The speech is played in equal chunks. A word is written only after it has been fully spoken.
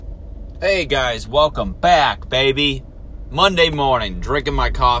Hey guys, welcome back, baby. Monday morning, drinking my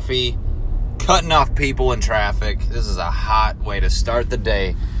coffee, cutting off people in traffic. This is a hot way to start the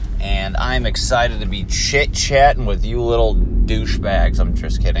day, and I'm excited to be chit-chatting with you little douchebags. I'm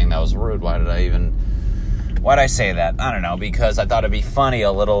just kidding, that was rude. Why'd I say that? I don't know, because I thought it'd be funny,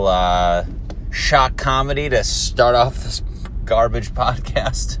 a little shock comedy to start off this garbage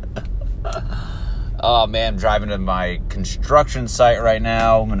podcast. Oh man, I'm driving to my construction site right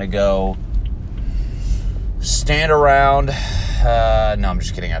now. I'm going to go stand around. No, I'm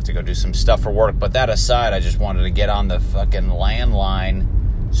just kidding. I have to go do some stuff for work. But that aside, I just wanted to get on the fucking landline,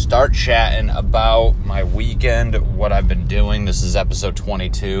 start chatting about my weekend, what I've been doing. This is episode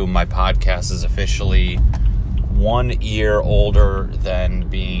 22. My podcast is officially 1 year older than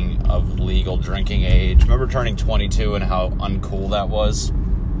being of legal drinking age. Remember turning 22 and how uncool that was?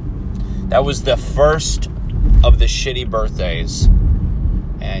 That was the first of the shitty birthdays.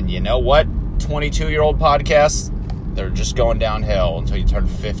 And you know what? 22-year-old podcasts, they're just going downhill until you turn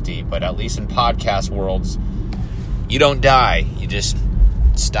 50. But at least in podcast worlds, you don't die. You just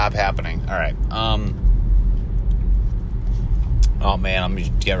stop happening. All right. Oh, man, I'm going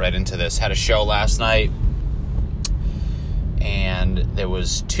to get right into this. Had a show last night, and there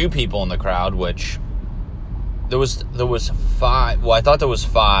was 2 people in the crowd, which... There was 5. Well, I thought there was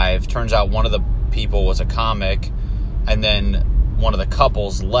 5. Turns out one of the people was a comic, and then one of the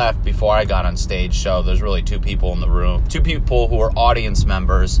couples left before I got on stage. So there's really 2 people in the room, 2 people who were audience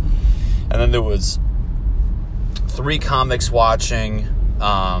members, and then there was 3 comics watching.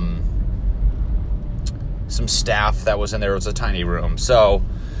 Some staff that was in there. It was a tiny room. So,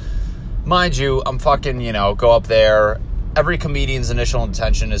 mind you, I'm fucking go up there. Every comedian's initial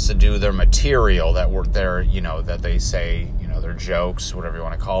intention is to do their material, that that they say, their jokes, whatever you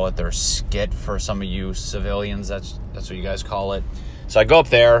want to call it, their skit for some of you civilians, that's what you guys call it. So I go up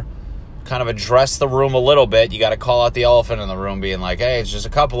there, kind of address the room a little bit. You got to call out the elephant in the room, being like, hey, it's just a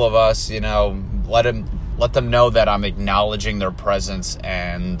couple of us, let them know that I'm acknowledging their presence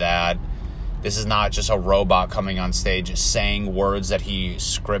and that this is not just a robot coming on stage saying words that he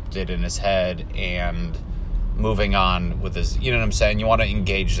scripted in his head and moving on with his, you know what I'm saying? You want to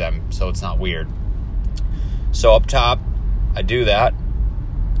engage them so it's not weird. So up top, I do that,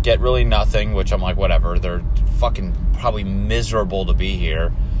 get really nothing, which I'm like, whatever. They're fucking probably miserable to be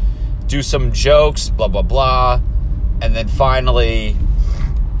here. Do some jokes, blah, blah, blah. And then finally,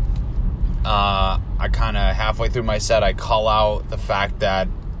 I kind of halfway through my set, I call out the fact that,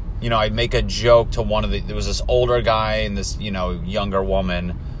 I make a joke to there was this older guy and this, younger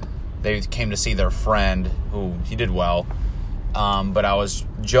woman. They came to see their friend, who he did well. But I was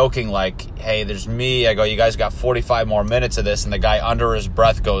joking like, hey, there's me. I go, you guys got 45 more minutes of this. And the guy under his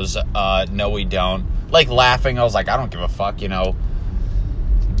breath goes, no, we don't. Like laughing. I was like, I don't give a fuck,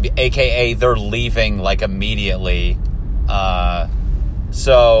 AKA they're leaving like immediately.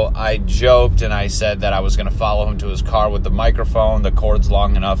 So I joked and I said that I was going to follow him to his car with the microphone. The cord's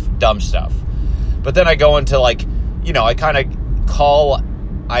long enough. Dumb stuff. But then I go into I kind of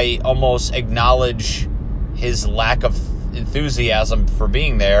I almost acknowledge his lack of enthusiasm for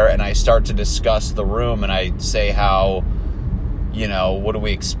being there, and I start to discuss the room, and I say how, what do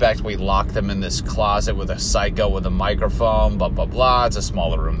we expect? We lock them in this closet with a psycho with a microphone, blah, blah, blah. It's a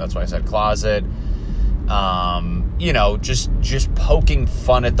smaller room. That's why I said closet. Just poking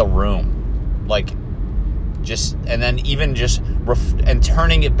fun at the room. And then even and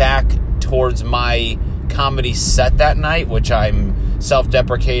turning it back towards my comedy set that night, which I'm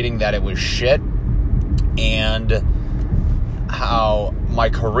self-deprecating that it was shit, and how my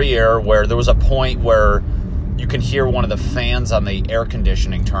career, where there was a point where you can hear one of the fans on the air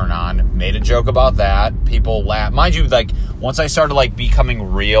conditioning turn on, made a joke about that. People laugh. Mind you, once I started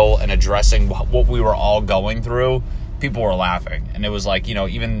becoming real and addressing what we were all going through, people were laughing. And it was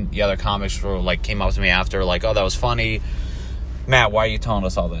even the other comics were came up to me after, oh, that was funny. Matt, why are you telling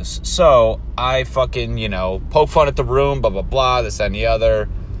us all this? So I fucking, poke fun at the room, blah, blah, blah, this, that, and the other.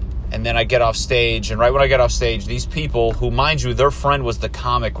 And then I get off stage. And right when I get off stage, these people who, mind you, their friend was the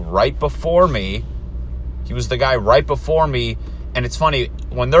comic right before me. He was the guy right before me. And it's funny,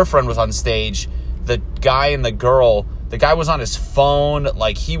 when their friend was on stage, the guy and the girl, the guy was on his phone.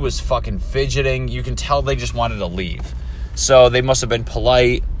 He was fucking fidgeting. You can tell they just wanted to leave. So they must have been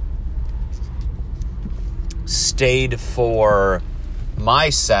polite. Stayed for my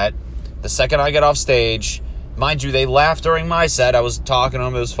set. The second I get off stage, mind you, they laughed during my set. I was talking to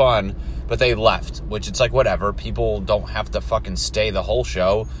them, it was fun, but they left, which it's whatever. People don't have to fucking stay the whole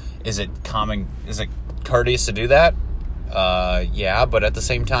show. Is it courteous to do that? Yeah, but at the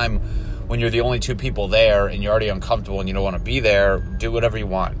same time, when you're the only two people there and you're already uncomfortable and you don't want to be there, do whatever you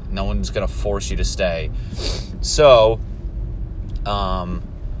want. No one's going to force you to stay. So,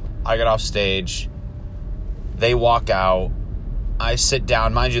 I get off stage. They walk out. I sit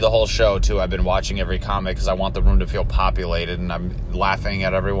down. Mind you, the whole show, too, I've been watching every comic because I want the room to feel populated, and I'm laughing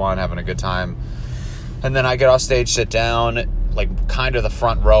at everyone, having a good time. And then I get off stage, sit down, like kind of the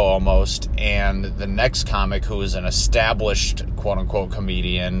front row almost, and the next comic, who is an established quote-unquote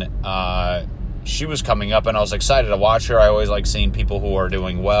comedian, she was coming up, and I was excited to watch her. I always like seeing people who are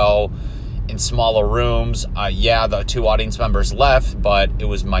doing well in smaller rooms. The 2 audience members left, but it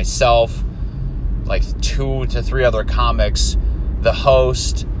was myself, like 2 to 3 other comics, the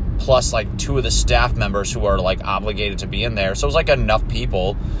host, plus like 2 of the staff members who are like obligated to be in there. So it was like enough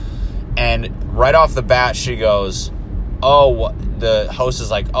people. And right off the bat, she goes, oh, the host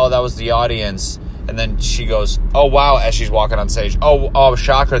is like, oh, that was the audience. And then she goes, oh, wow, as she's walking on stage. Oh,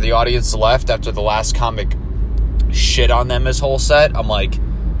 shocker, the audience left after the last comic shit on them his whole set. I'm like,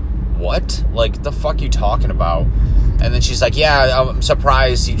 what? Like, the fuck you talking about? And then she's like, yeah, I'm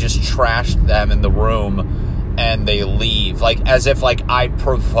surprised he just trashed them in the room and they leave. Like, as if, like, I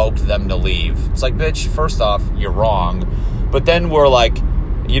provoked them to leave. It's like, bitch, first off, you're wrong. But then we're like,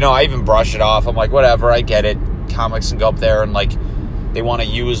 I even brush it off. I'm like, whatever, I get it. Comics can go up there and, like, they want to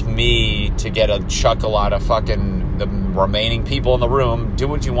use me to get a chuckle out of fucking the remaining people in the room. Do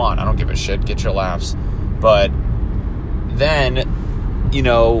what you want. I don't give a shit. Get your laughs. But then,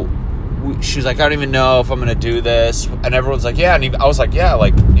 she's like, I don't even know if I'm going to do this. And everyone's like, yeah. And I was like, yeah,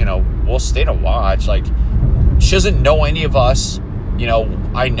 like, we'll stay to watch. Like, she doesn't know any of us.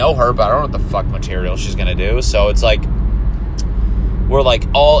 I know her, but I don't know what the fuck material she's going to do. So it's like, we're like,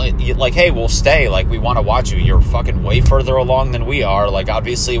 all like, hey, we'll stay. Like, we want to watch you. You're fucking way further along than we are. Like,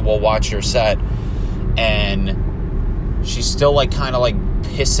 obviously, we'll watch your set. And she's still, like, kind of, like,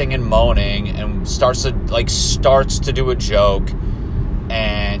 pissing and moaning and starts to do a joke.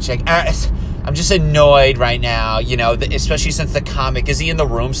 And she's like, I'm just annoyed right now, especially since the comic, is he in the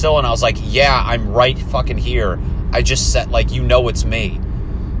room still? And I was like, yeah, I'm right fucking here. I just said, like, it's me.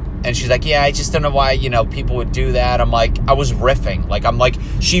 And she's like, yeah, I just don't know why, people would do that. I'm like, I was riffing. Like, I'm like,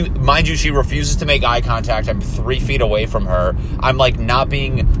 she refuses to make eye contact. I'm 3 feet away from her. I'm like, not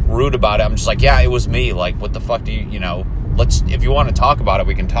being rude about it. I'm just like, yeah, it was me. Like, what the fuck do you, if you want to talk about it,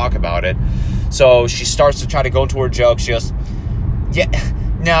 we can talk about it. So she starts to try to go into her joke. She goes, yeah,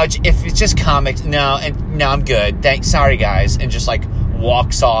 no, if it's just comics, no, I'm good. Thanks, sorry guys. And just like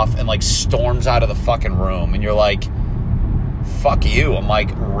walks off and like storms out of the fucking room. And you're like, fuck you. I'm like,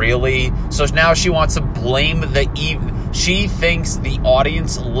 really? So now she wants to blame she thinks the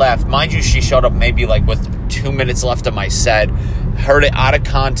audience left. Mind you, she showed up maybe like with 2 minutes left of my set, heard it out of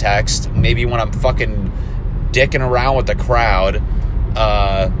context, maybe when I'm fucking dicking around with the crowd.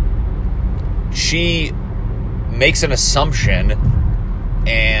 She makes an assumption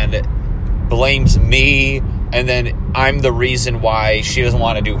and blames me, and then I'm the reason why she doesn't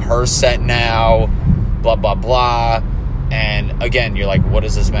want to do her set now, blah, blah, blah. And again, you're like, what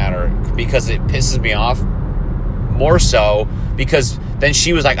does this matter? Because it pisses me off more so because then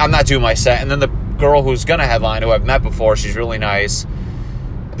she was like, I'm not doing my set. And then the girl who's going to headline, who I've met before, she's really nice.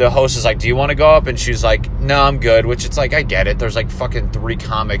 The host is like, do you want to go up? And she's like, no, I'm good. Which it's like, I get it. There's like fucking 3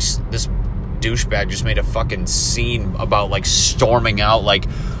 comics. This douchebag just made a fucking scene about like storming out. Like,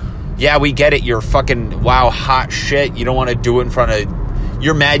 yeah, we get it. You're fucking, wow, hot shit. You don't want to do it in front of...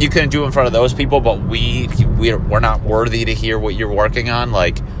 You're mad you couldn't do it in front of those people, but we're not worthy to hear what you're working on.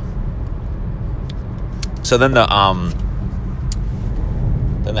 Like, so then the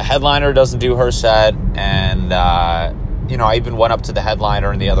headliner doesn't do her set, and I even went up to the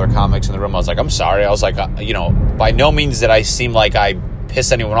headliner and the other comics in the room. I was like, I'm sorry. I was like, by no means did I seem like I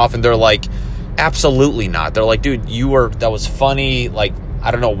pissed anyone off. And they're like, absolutely not. They're like, dude, that was funny. Like, I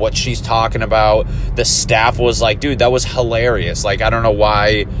don't know what she's talking about. The staff was like, dude, that was hilarious. Like, I don't know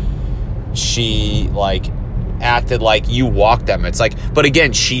why she, like, acted like you walked them. It's like, but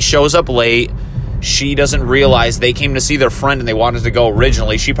again, she shows up late. She doesn't realize they came to see their friend and they wanted to go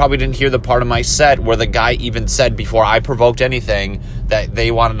originally. She probably didn't hear the part of my set where the guy even said before I provoked anything that they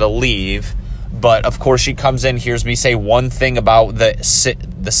wanted to leave. But, of course, she comes in, hears me say one thing about the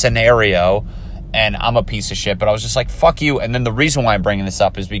scenario, and I'm a piece of shit. But I was just like, fuck you. And then the reason why I'm bringing this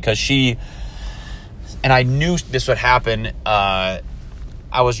up is because and I knew this would happen. I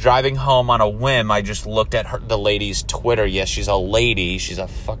was driving home on a whim. I just looked at the lady's Twitter. Yes, she's a lady. She's a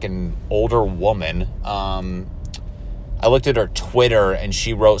fucking older woman. I looked at her Twitter, and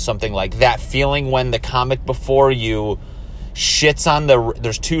she wrote something like, that feeling when the comic before you shits on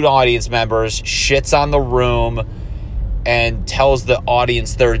there's 2 audience members, shits on the room, and tells the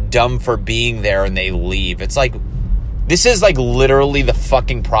audience they're dumb for being there and they leave. It's like, this is like literally the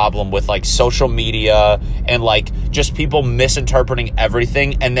fucking problem with like social media and like just people misinterpreting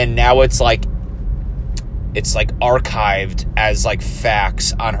everything. And then now it's like archived as like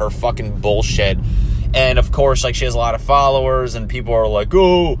facts on her fucking bullshit. And of course, like, she has a lot of followers and people are like,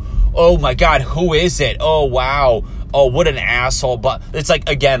 oh my God, who is it? Oh, wow. Oh, what an asshole. But it's like,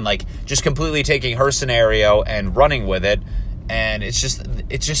 again, like just completely taking her scenario and running with it. And it's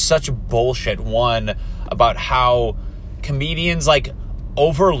just such bullshit. One, about how comedians like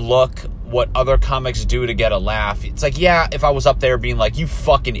overlook what other comics do to get a laugh. It's like, yeah, if I was up there being like, you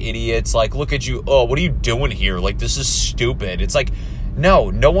fucking idiots, like, look at you, oh, what are you doing here? Like, this is stupid. It's like,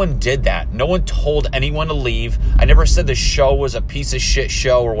 no one did that. No one told anyone to leave. I never said the show was a piece of shit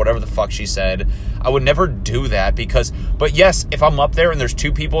show or whatever the fuck she said. I would never do that but yes, if I'm up there and there's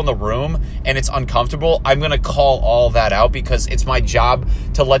two people in the room and it's uncomfortable, I'm going to call all that out because it's my job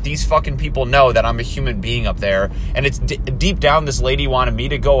to let these fucking people know that I'm a human being up there. And it's deep down, this lady wanted me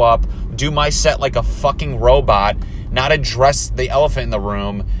to go up, do my set like a fucking robot, not address the elephant in the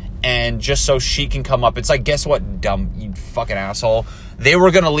room, and just so she can come up. It's like, guess what, dumb, you fucking asshole? They were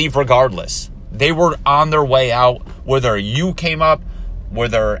going to leave regardless. They were on their way out, whether you came up,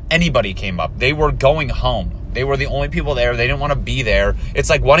 whether anybody came up. They were going home. They were the only people there. They didn't want to be there. It's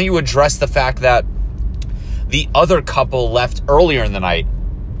like, why don't you address the fact that the other couple left earlier in the night?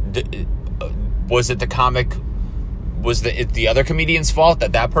 Was it the comic? Was the other comedian's fault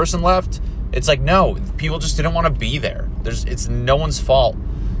that person left? It's like, no, people just didn't want to be there. It's no one's fault.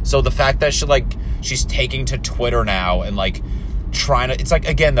 So the fact that she's taking to Twitter now and like trying to, it's like,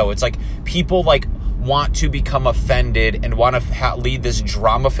 again though, it's like people like want to become offended and want to lead this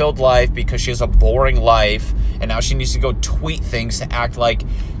drama-filled life because she has a boring life, and now she needs to go tweet things to act like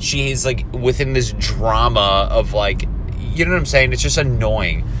she's like within this drama of like, you know what I'm saying? It's just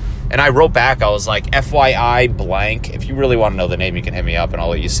annoying. And I wrote back, I was like, FYI blank. If you really want to know the name, you can hit me up and I'll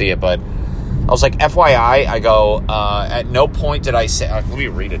let you see it. But I was like, FYI, I go, at no point did I say, let me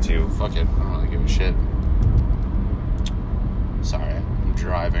read it to you. Fuck it. I don't really give a shit. Sorry, I'm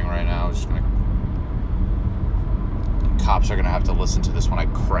driving right now. I'm just gonna, cops are gonna have to listen to this when I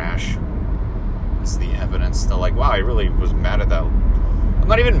crash. This is the evidence. They're like, wow, I really was mad at that. I'm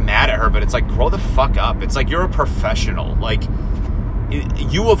not even mad at her, but it's like, grow the fuck up. It's like, you're a professional. Like,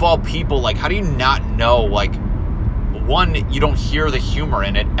 you of all people, like, how do you not know, like, one, you don't hear the humor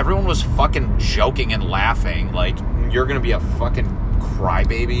in it. Everyone was fucking joking and laughing. Like, you're gonna be a fucking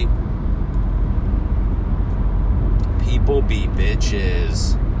crybaby. People be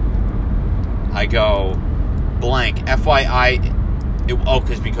bitches. I go, blank, FYI,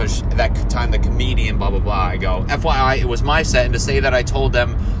 because that time the comedian, blah, blah, blah. I go, FYI, it was my set, and to say that I told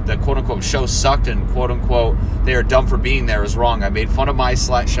them the quote-unquote show sucked and quote-unquote they are dumb for being there is wrong. I made fun of my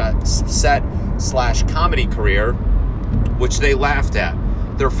set/comedy career, which they laughed at.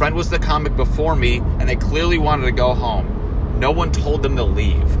 Their friend was the comic before me, and they clearly wanted to go home. No one told them to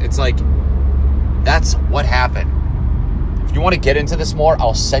leave. It's like, that's what happened. If you want to get into this more,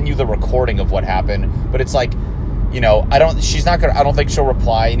 I'll send you the recording of what happened. But it's like, you know, I don't think she'll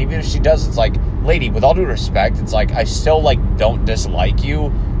reply. And even if she does, it's like, lady, with all due respect, it's like, I still like don't dislike you,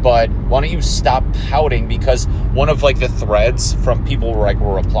 but why don't you stop pouting? Because one of like the threads from people were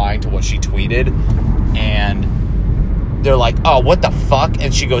replying to what she tweeted, and they're like, oh, what the fuck?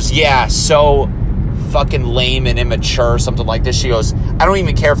 And she goes, yeah, so fucking lame and immature, something like this. She goes, I don't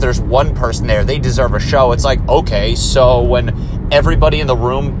even care if there's one person there. They deserve a show. It's like, okay, so when everybody in the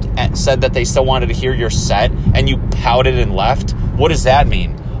room said that they still wanted to hear your set and you pouted and left, what does that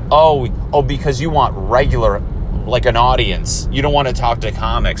mean? Oh, because you want regular, like an audience. You don't want to talk to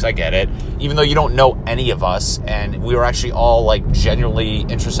comics. I get it. Even though you don't know any of us, and we were actually all like genuinely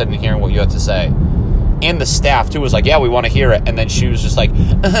interested in hearing what you had to say. And the staff, too, was like, yeah, we want to hear it. And then she was just like,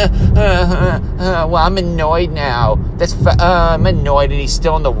 well, I'm annoyed now. I'm annoyed. And he's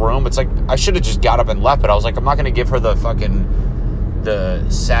still in the room. It's like, I should have just got up and left. But I was like, I'm not going to give her the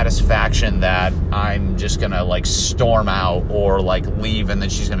satisfaction that I'm just going to, like, storm out or, like, leave. And then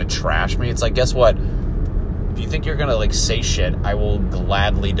she's going to trash me. It's like, guess what? If you think you're going to, like, say shit, I will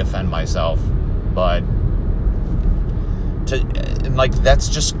gladly defend myself. But and like, that's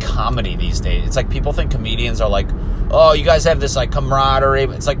just comedy these days. It's like, people think comedians are like, oh, you guys have this like camaraderie.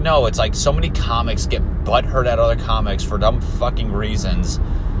 It's like, no, it's like so many comics get butthurt at other comics for dumb fucking reasons.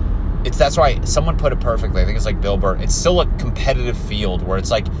 That's why someone put it perfectly. I think it's like Bill Burr. It's still a competitive field where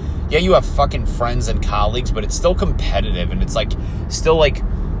it's like, yeah, you have fucking friends and colleagues, but it's still competitive, and it's like still like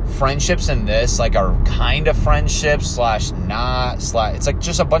friendships in this, like, are kind of friendships / not / it's like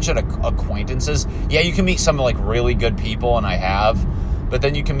just a bunch of acquaintances. Yeah, you can meet some like really good people, and I have, but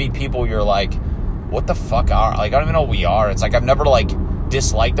then you can meet people you're like, what the fuck are, like, I don't even know what we are. It's like I've never like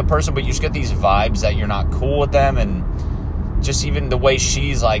disliked the person, but you just get these vibes that you're not cool with them. And just even the way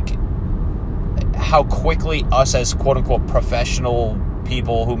she's like, how quickly us as quote unquote professional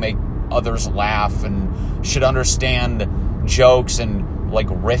people who make others laugh and should understand jokes and like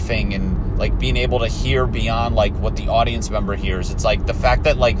riffing and like being able to hear beyond like what the audience member hears. It's like the fact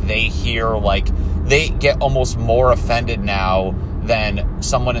that like they hear, like they get almost more offended now than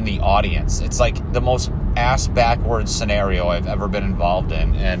someone in the audience. It's like the most ass backwards scenario I've ever been involved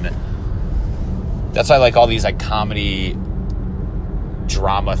in. And that's why I like all these like comedy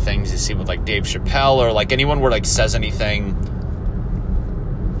drama things you see with like Dave Chappelle, or like anyone where like says anything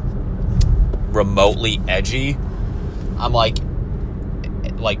remotely edgy. I'm like,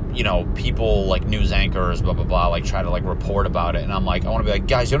 you know, people like news anchors, blah, blah, blah, like try to like report about it. And I'm like, I want to be like,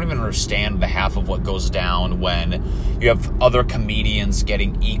 guys, you don't even understand the half of what goes down when you have other comedians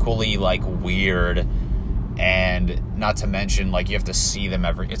getting equally like weird. And not to mention, like, you have to see them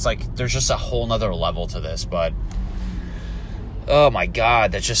it's like, there's just a whole nother level to this. But oh my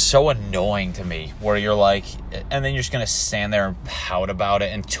God, that's just so annoying to me, where you're like, and then you're just going to stand there and pout about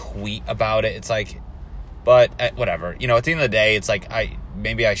it and tweet about it. It's like, but whatever, you know, at the end of the day, it's like,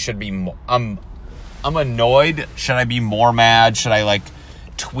 maybe I should be, I'm annoyed. Should I be more mad? Should I like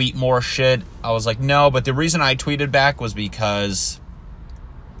tweet more shit? I was like, no, but the reason I tweeted back was because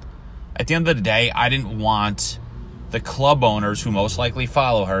at the end of the day, I didn't want the club owners who most likely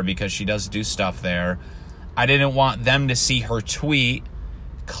follow her, because she does do stuff there, I didn't want them to see her tweet,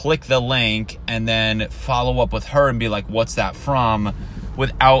 click the link, and then follow up with her and be like, what's that from?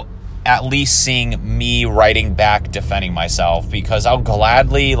 Without at least seeing me writing back defending myself, because I'll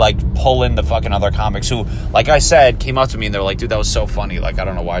gladly like pull in the fucking other comics who, like I said, came up to me and they're like, dude, that was so funny. Like, I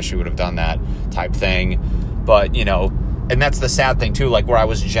don't know why she would have done that type thing. But, you know, and that's the sad thing too, like where I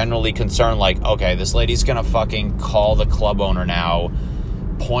was generally concerned, like, okay, this lady's gonna fucking call the club owner now,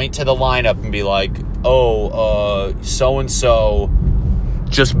 point to the lineup and be like, oh, so-and-so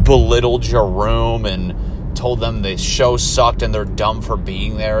just belittled your room and told them the show sucked and they're dumb for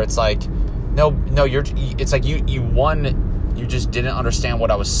being there. It's like, no, it's like you just didn't understand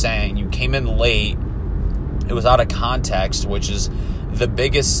what I was saying. You came in late. It was out of context, which is the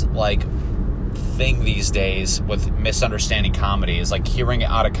biggest, like, thing these days with misunderstanding comedy, is like hearing it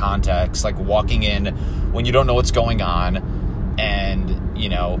out of context, like walking in when you don't know what's going on, and, you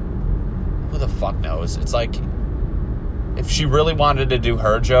know, who the fuck knows? It's like, if she really wanted to do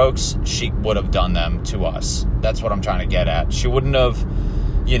her jokes, she would have done them to us. That's what I'm trying to get at. She wouldn't have,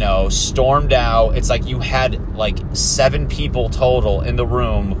 you know, stormed out. It's like you had like 7 people total in the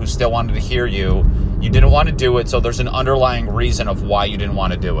room who still wanted to hear you. You didn't want to do it, so there's an underlying reason of why you didn't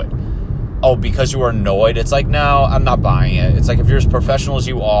want to do it. Oh, because you were annoyed? It's like, no, I'm not buying it. It's like, if you're as professional as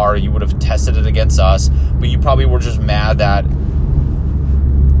you are, you would have tested it against us, but you probably were just mad that,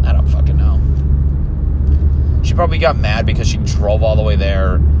 I don't fucking know. She probably got mad because she drove all the way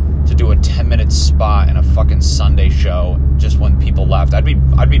there to do a 10-minute spot in a fucking Sunday show just when people left. I'd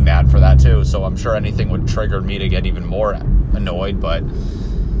be mad for that too, so I'm sure anything would trigger me to get even more annoyed, but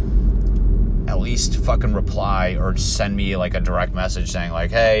at least fucking reply or send me like a direct message saying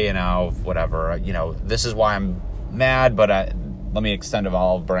like, hey, you know, whatever, you know, this is why I'm mad, but let me extend an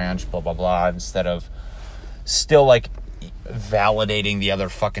olive branch, blah, blah, blah, instead of still like validating the other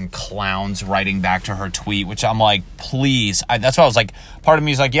fucking clowns writing back to her tweet, which I'm like, please. That's why I was like, part of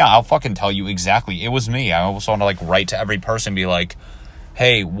me is like, yeah, I'll fucking tell you exactly. It was me. I almost want to like write to every person, be like,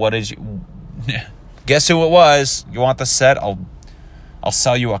 hey, what is you? Guess who it was? You want the set? I'll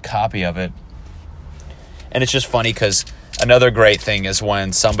sell you a copy of it. And it's just funny because another great thing is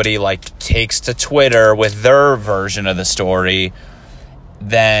when somebody like takes to Twitter with their version of the story,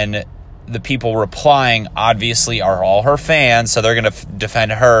 then the people replying obviously are all her fans, so they're going to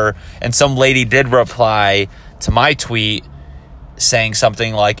defend her. And some lady did reply to my tweet saying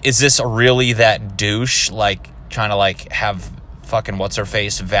something like, is this really that douche? Like, trying to like have fucking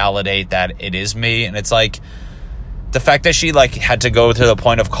what's-her-face validate that it is me. And it's like, the fact that she like had to go to the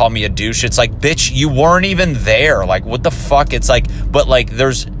point of call me a douche, it's like, bitch, you weren't even there. Like, what the fuck? It's like, but like,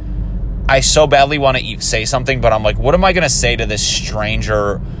 I so badly want to say something, but I'm like, what am I going to say to this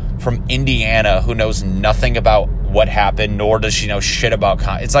stranger from Indiana who knows nothing about what happened, nor does she know shit about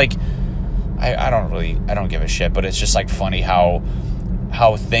it's like, I don't give a shit, but it's just like funny how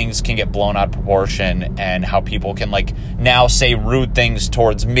how things can get blown out of proportion and how people can like now say rude things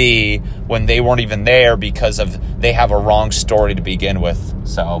towards me when they weren't even there because of they have a wrong story to begin with.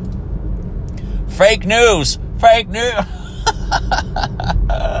 So fake news.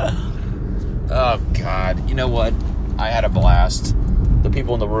 Oh God, you know what? I had a blast. The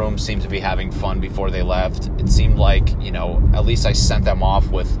people in the room seemed to be having fun before they left. It seemed like, you know, at least I sent them off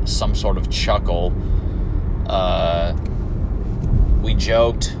with some sort of chuckle. We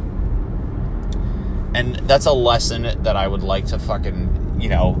joked. And that's a lesson that I would like to fucking, you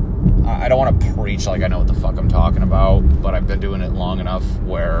know, I don't want to preach like I know what the fuck I'm talking about, but I've been doing it long enough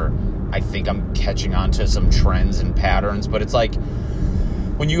where I think I'm catching on to some trends and patterns. But it's like,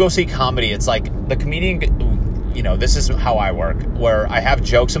 when you go see comedy, it's like the comedian, you know, this is how I work, where I have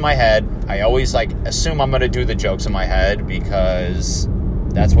jokes in my head. I always like assume I'm going to do the jokes in my head because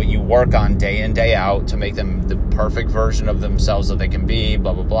that's what you work on day in, day out to make them the perfect version of themselves that they can be,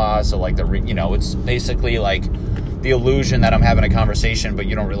 blah, blah, blah. So like you know, it's basically like the illusion that I'm having a conversation, but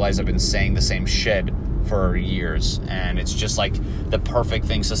you don't realize I've been saying the same shit for years. And it's just like the perfect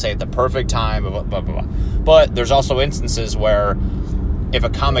things to say at the perfect time, blah, blah, blah, blah. But there's also instances where if a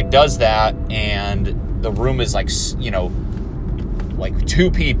comic does that and the room is like, you know, like 2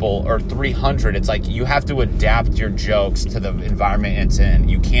 people or 300, it's like you have to adapt your jokes to the environment it's in.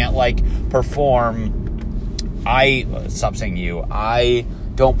 You can't like perform. I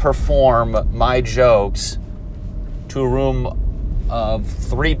don't perform my jokes to a room of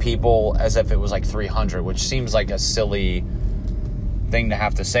 3 people as if it was like 300, which seems like a silly thing to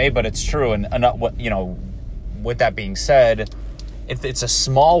have to say, but it's true. And you know, with that being said, if it's a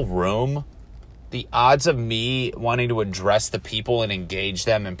small room, the odds of me wanting to address the people and engage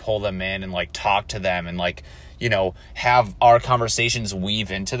them and pull them in and like talk to them and like, you know, have our conversations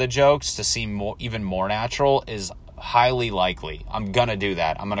weave into the jokes to seem even more natural is highly likely. I'm gonna do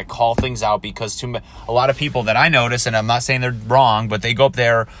that. I'm gonna call things out because a lot of people that I notice, and I'm not saying they're wrong, but they go up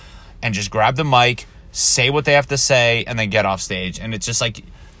there and just grab the mic, say what they have to say, and then get off stage. And it's just like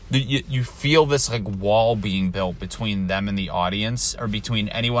you feel this like wall being built between them and the audience, or between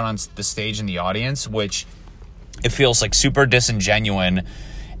anyone on the stage and the audience, which it feels like super disingenuous.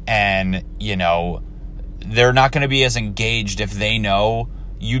 And, you know, they're not going to be as engaged if they know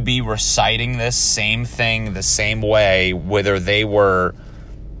you'd be reciting this same thing the same way, whether there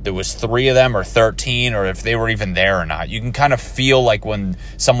was 3 of them or 13, or if they were even there or not. You can kind of feel like when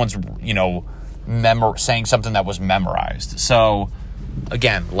someone's, you know, saying something that was memorized. So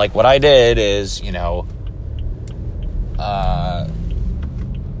again, like what I did is, you know,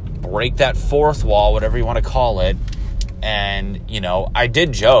 break that 4th wall, whatever you want to call it. And, you know, I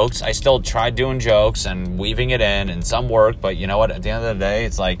did jokes. I still tried doing jokes and weaving it in, and some worked. But you know what? At the end of the day,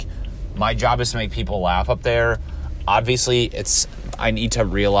 it's like my job is to make people laugh up there. Obviously, I need to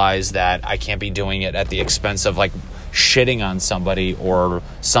realize that I can't be doing it at the expense of like shitting on somebody or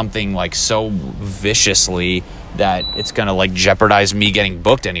something like so viciously that it's gonna like jeopardize me getting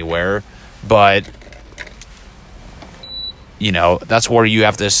booked anywhere. But you know, that's where you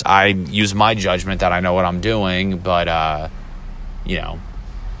have to, I use my judgment that I know what I'm doing. But you know,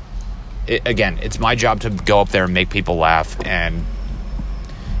 again, it's my job to go up there and make people laugh. And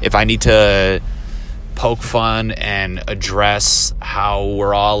if I need to poke fun and address how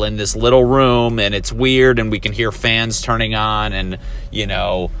we're all in this little room and it's weird and we can hear fans turning on, and, you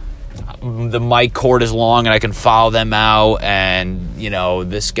know, the mic cord is long and I can follow them out, and, you know,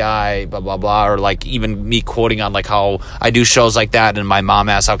 this guy, blah, blah, blah, or like even me quoting on like how I do shows like that and my mom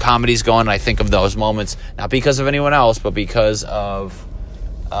asks how comedy's going, and I think of those moments, not because of anyone else, but because of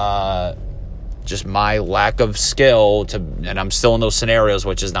just my lack of skill and I'm still in those scenarios,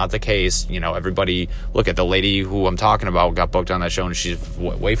 which is not the case. You know, everybody, look at the lady who I'm talking about got booked on that show, and she's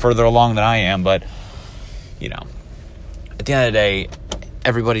way further along than I am. But, you know, at the end of the day,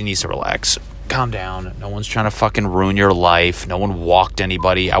 everybody needs to relax, calm down. No one's trying to fucking ruin your life. No one walked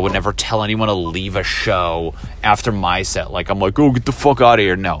anybody. I would never tell anyone to leave a show after my set. Like, I'm like, oh, get the fuck out of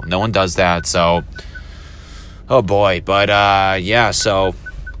here. No one does that. So, oh boy. But, yeah, so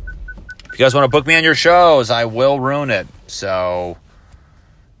if you guys want to book me on your shows, I will ruin it. So,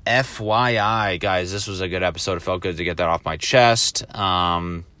 FYI, guys, this was a good episode. It felt good to get that off my chest.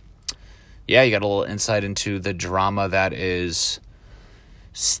 Yeah, you got a little insight into the drama that is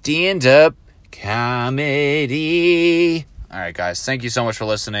stand-up comedy. All right, guys, thank you so much for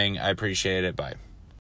listening. I appreciate it. Bye.